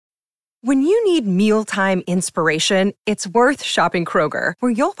When you need mealtime inspiration, it's worth shopping Kroger,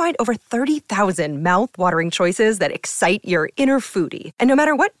 where you'll find over 30,000 mouth-watering choices that excite your inner foodie. And no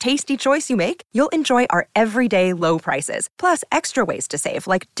matter what tasty choice you make, you'll enjoy our everyday low prices, plus extra ways to save,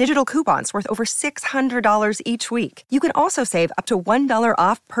 like digital coupons worth over $600 each week. You can also save up to $1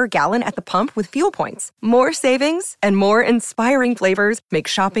 off per gallon at the pump with fuel points. More savings and more inspiring flavors make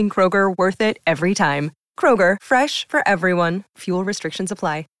shopping Kroger worth it every time. Kroger, fresh for everyone. Fuel restrictions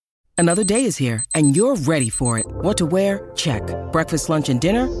apply. Another day is here, and you're ready for it. What to wear? Check. Breakfast, lunch, and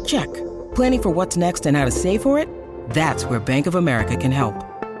dinner? Check. Planning for what's next and how to save for it? That's where Bank of America can help.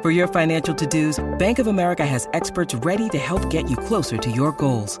 For your financial to-dos, Bank of America has experts ready to help get you closer to your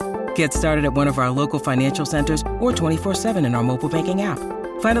goals. Get started at one of our local financial centers or 24/7 in our mobile banking app.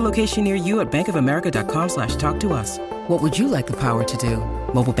 Find a location near you at bankofamerica.com/talktous. What would you like the power to do?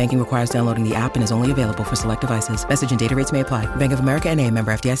 Mobile banking requires downloading the app and is only available for select devices. Message and data rates may apply. Bank of America N.A.,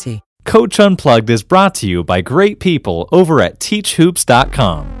 member FDIC. Coach Unplugged is brought to you by great people over at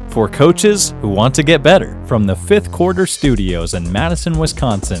teachhoops.com for coaches who want to get better. From the Fifth Quarter Studios in Madison,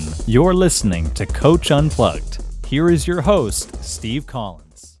 Wisconsin, you're listening to Coach Unplugged. Here is your host, Steve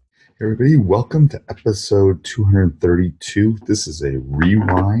Collins. Hey everybody, welcome to episode 232. This is a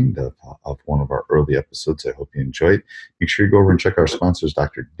rewind of one of our early episodes. I hope you enjoyed. Make sure you go over and check our sponsors,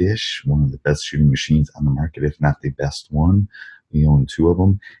 Dr. Dish, one of the best shooting machines on the market, if not the best one. We own 2 of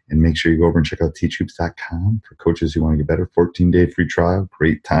them. And make sure you go over and check out teachhoops.com for coaches who want to get better. 14-day free trial.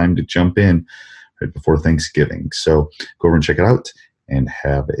 Great time to jump in right before Thanksgiving. So go over and check it out and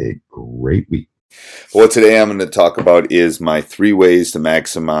have a great week. Well, today I'm going to talk about is my 3 ways to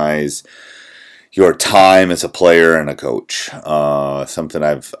maximize your time as a player and a coach. Something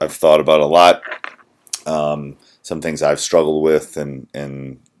I've thought about a lot. Some things I've struggled with in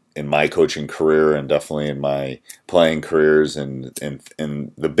my coaching career and definitely in my playing careers and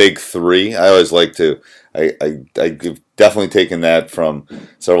the big 3. I always like to, I've definitely taken that from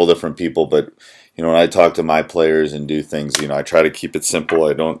several different people, but you know, when I talk to my players and do things, you know, I try to keep it simple.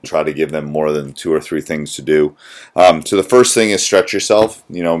 I don't try to give them more than 2 or 3 things to do. So the first thing is stretch yourself.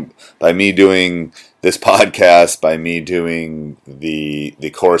 You know, by me doing this podcast, by me doing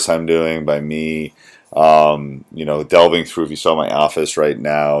the course I'm doing, by me you know, delving through, if you saw my office right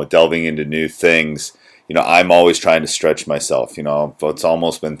now, delving into new things, you know, I'm always trying to stretch myself. You know, it's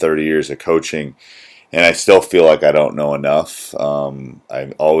almost been 30 years of coaching, and I still feel like I don't know enough.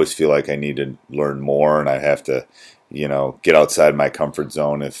 I always feel like I need to learn more, and I have to, you know, get outside my comfort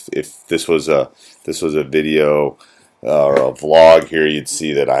zone. If this was a video or a vlog here, you'd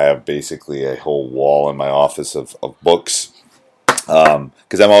see that I have basically a whole wall in my office of books.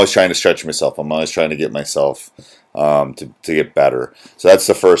 Because I'm always trying to stretch myself. I'm always trying to get myself to get better. So that's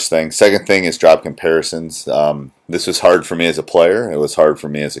the first thing. Second thing is drop comparisons. This was hard for me as a player. It was hard for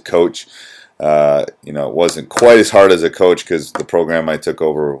me as a coach. You know, it wasn't quite as hard as a coach because the program I took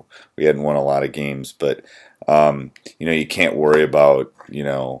over, we hadn't won a lot of games. But, you know, you can't worry about, you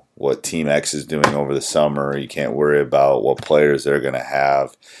know, what Team X is doing over the summer. You can't worry about what players they're going to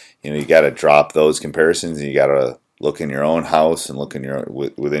have. You know, you got to drop those comparisons, and you got to look in your own house and look in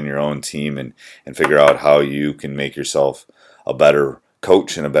within your own team and figure out how you can make yourself a better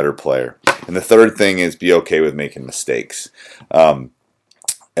coach and a better player. And the third thing is be okay with making mistakes.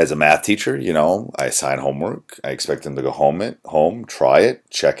 As a math teacher, you know, I assign homework. I expect them to go home, try it,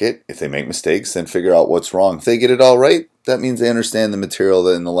 check it. If they make mistakes, then figure out what's wrong. If they get it all right, that means they understand the material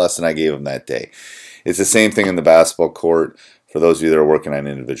in the lesson I gave them that day. It's the same thing in the basketball court. For those of you that are working on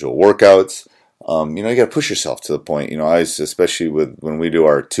individual workouts, you know, you got to push yourself to the point. You know, especially when we do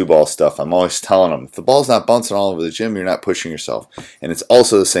our 2-ball stuff, I'm always telling them, if the ball's not bouncing all over the gym, you're not pushing yourself. And it's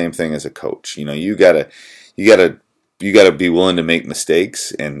also the same thing as a coach. You know, you gotta be willing to make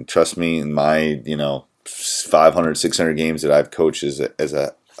mistakes. And trust me, in my, you know, 500, 600 games that I've coached as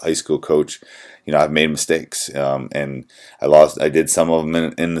a high school coach, you know, I've made mistakes. And I did some of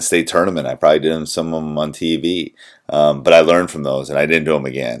them in the state tournament. I probably did some of them on TV. But I learned from those, and I didn't do them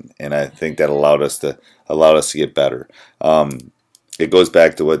again. And I think that allowed us to get better. It goes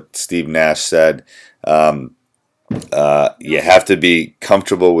back to what Steve Nash said. You have to be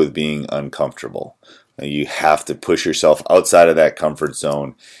comfortable with being uncomfortable. You have to push yourself outside of that comfort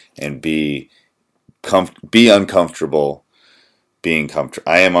zone and be uncomfortable being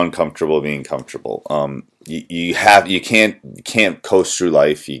comfortable. I am uncomfortable being comfortable. You can't coast through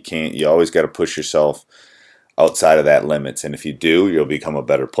life. You always got to push yourself outside of that limits. And if you do, you'll become a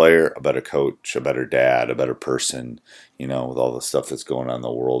better player, a better coach, a better dad, a better person, you know, with all the stuff that's going on in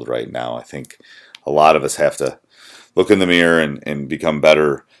the world right now. I think a lot of us have to look in the mirror and become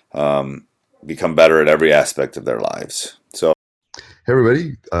better at every aspect of their lives. So, Hey,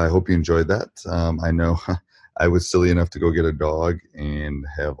 everybody. I hope you enjoyed that. I know I was silly enough to go get a dog and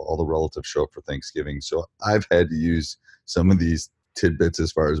have all the relatives show up for Thanksgiving. So I've had to use some of these tidbits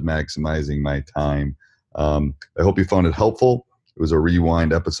as far as maximizing my time. I hope you found it helpful. It was a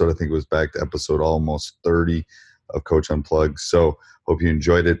rewind episode. I think it was back to episode almost 30 of Coach Unplugged. So hope you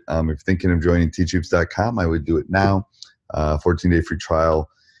enjoyed it. If you're thinking of joining teachhoops.com, I would do it now. 14-day free trial.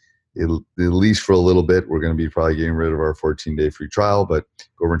 At least for a little bit. We're going to be probably getting rid of our 14-day free trial, but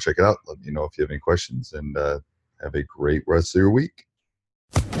go over and check it out. Let me know if you have any questions, and have a great rest of your week.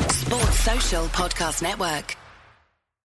 Sports Social Podcast Network.